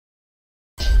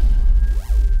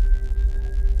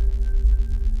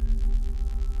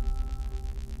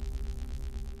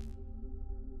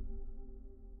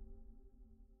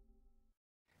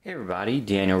Hey everybody,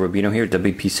 Daniel Rubino here at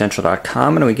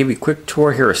WPCentral.com, and I'm going to give you a quick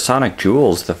tour here of Sonic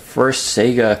Jewels, the first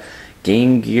SEGA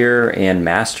Game Gear and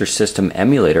Master System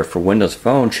emulator for Windows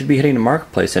Phone. Should be hitting the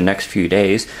marketplace in the next few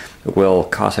days. It will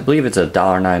cost, I believe it's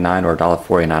 $1.99 or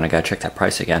 $1.49. I gotta check that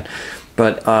price again.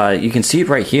 But you can see it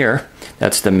right here.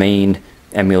 That's the main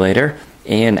emulator.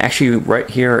 And actually right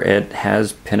here it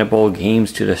has pinnable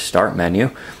games to the start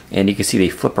menu. And you can see they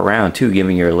flip around too,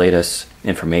 giving your latest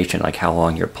information like how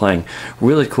long you're playing.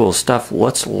 Really cool stuff.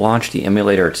 Let's launch the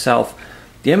emulator itself.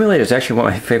 The emulator is actually one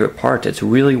of my favorite parts. It's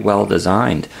really well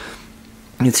designed.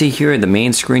 You can see here in the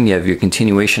main screen you have your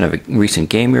continuation of a recent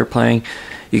game you're playing.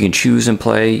 You can choose and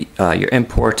play your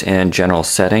import and general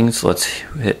settings. Let's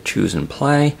hit choose and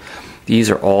play. These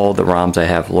are all the ROMs I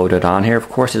have loaded on here. Of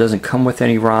course, it doesn't come with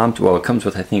any ROMs. Well, it comes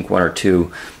with, I think, 1 or 2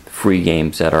 free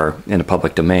games that are in the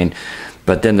public domain.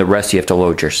 But then the rest you have to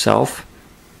load yourself.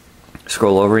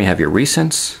 Scroll over and you have your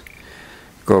recents.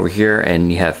 Go over here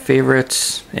and you have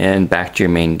favorites and back to your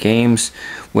main games.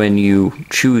 When you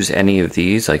choose any of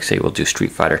these, like say we'll do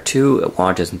Street Fighter 2, it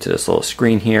launches into this little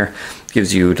screen here.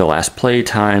 Gives you the last play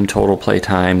time, total play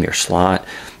time, your slot,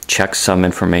 checks some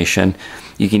information.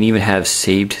 You can even have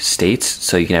saved states,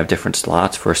 so you can have different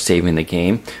slots for saving the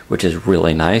game, which is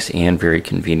really nice and very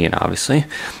convenient, obviously.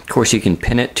 Of course, you can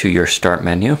pin it to your start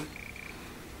menu.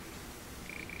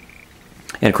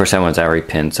 And of course that one's already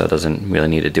pinned, so it doesn't really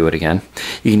need to do it again.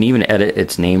 You can even edit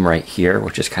its name right here,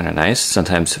 which is kind of nice.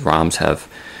 Sometimes ROMs have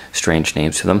strange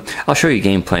names to them. I'll show you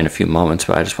gameplay in a few moments,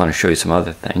 but I just want to show you some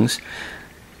other things.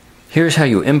 Here's how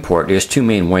you import. There's 2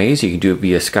 main ways. You can do it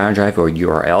via SkyDrive or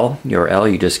URL.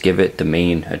 URL, you just give it the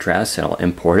main address and it'll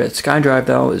import it. SkyDrive,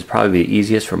 though, is probably the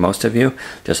easiest for most of you.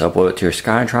 Just upload it to your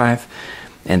SkyDrive,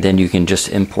 and then you can just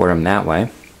import them that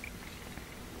way.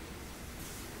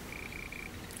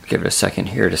 Give it a second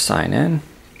here to sign in.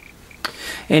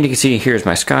 And you can see here's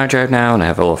my SkyDrive now, and I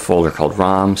have a little folder called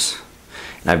ROMs.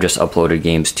 And I've just uploaded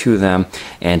games to them,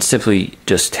 and simply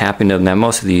just tapping them. Now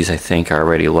most of these I think are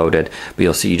already loaded, but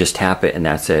you'll see you just tap it and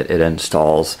that's it. It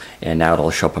installs, and now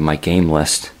it'll show up in my game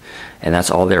list. And that's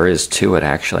all there is to it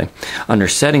actually. Under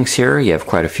settings here, you have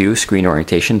quite a few: screen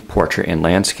orientation, portrait, and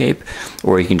landscape.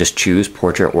 Or you can just choose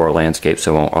portrait or landscape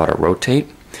so it won't auto-rotate.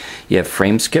 You have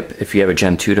frame skip. If you have a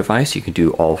Gen 2 device, you can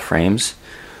do all frames.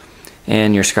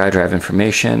 And your SkyDrive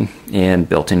information and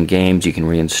built-in games you can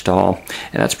reinstall.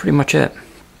 And that's pretty much it.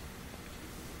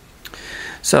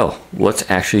 So let's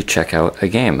actually check out a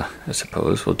game. I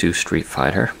suppose we'll do Street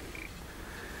Fighter.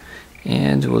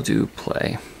 And we'll do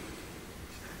play.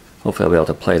 Hopefully I'll be able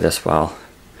to play this well.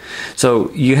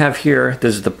 So you have here,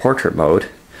 this is the portrait mode.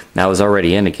 Now it's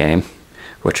already in the game,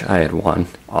 which I had won.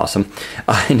 Awesome.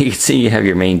 And you can see you have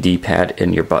your main D-pad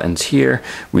and your buttons here.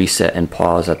 Reset and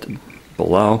pause at the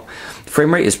below.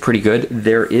 Frame rate is pretty good.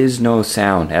 There is no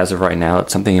sound as of right now.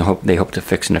 It's something they hope to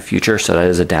fix in the future, so that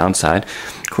is a downside.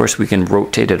 Of course, we can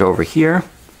rotate it over here.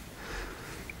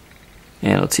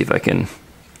 And let's see if I don't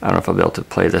know if I'll be able to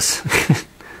play this.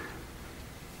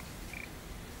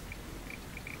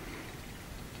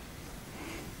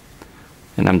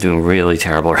 And I'm doing really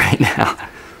terrible right now.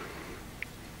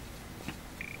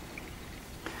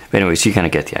 But anyways, you kind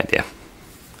of get the idea.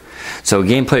 So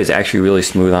gameplay is actually really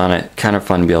smooth on it. Kind of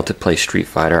fun to be able to play Street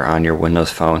Fighter on your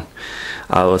Windows Phone.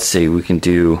 Let's see, we can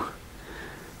do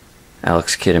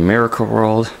Alex Kidd in Miracle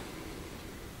World.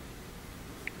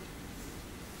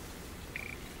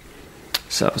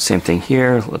 So same thing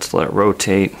here. Let's let it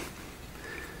rotate.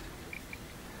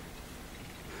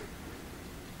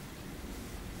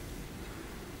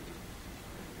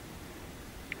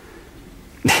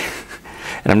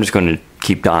 And I'm just going to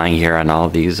keep dying here on all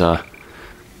these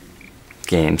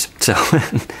games. So,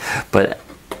 but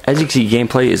as you can see,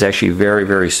 gameplay is actually very,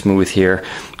 very smooth here.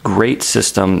 Great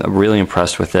system. I'm really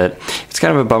impressed with it. It's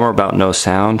kind of a bummer about no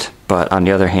sound, but on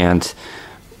the other hand,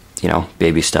 you know,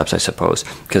 baby steps, I suppose,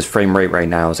 because frame rate right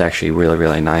now is actually really,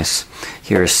 really nice.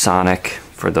 Here's Sonic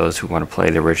for those who want to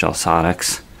play the original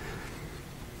Sonics.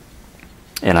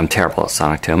 And I'm terrible at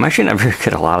Sonic 2. I'm actually not very good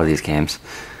at a lot of these games.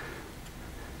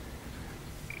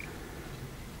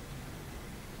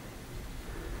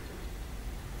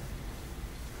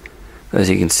 As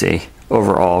you can see,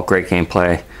 overall great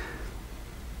gameplay.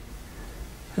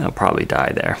 I'll probably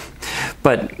die there,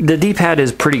 but the D-pad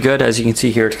is pretty good. As you can see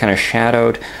here, it's kind of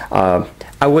shadowed. I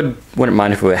wouldn't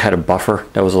mind if it had a buffer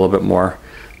that was a little bit more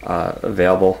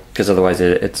available, because otherwise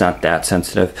it's not that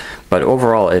sensitive. But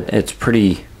overall, it's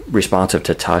pretty responsive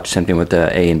to touch. Same thing with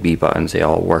the A and B buttons. They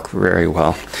all work very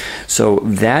well. So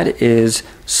that is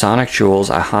Sonic Jewels.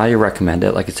 I highly recommend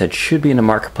it. Like I said, should be in the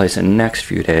marketplace in the next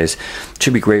few days.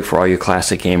 Should be great for all you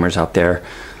classic gamers out there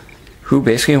who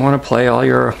basically want to play all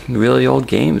your really old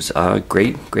games.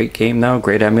 Great game though,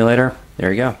 great emulator.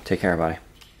 There you go. Take care, everybody.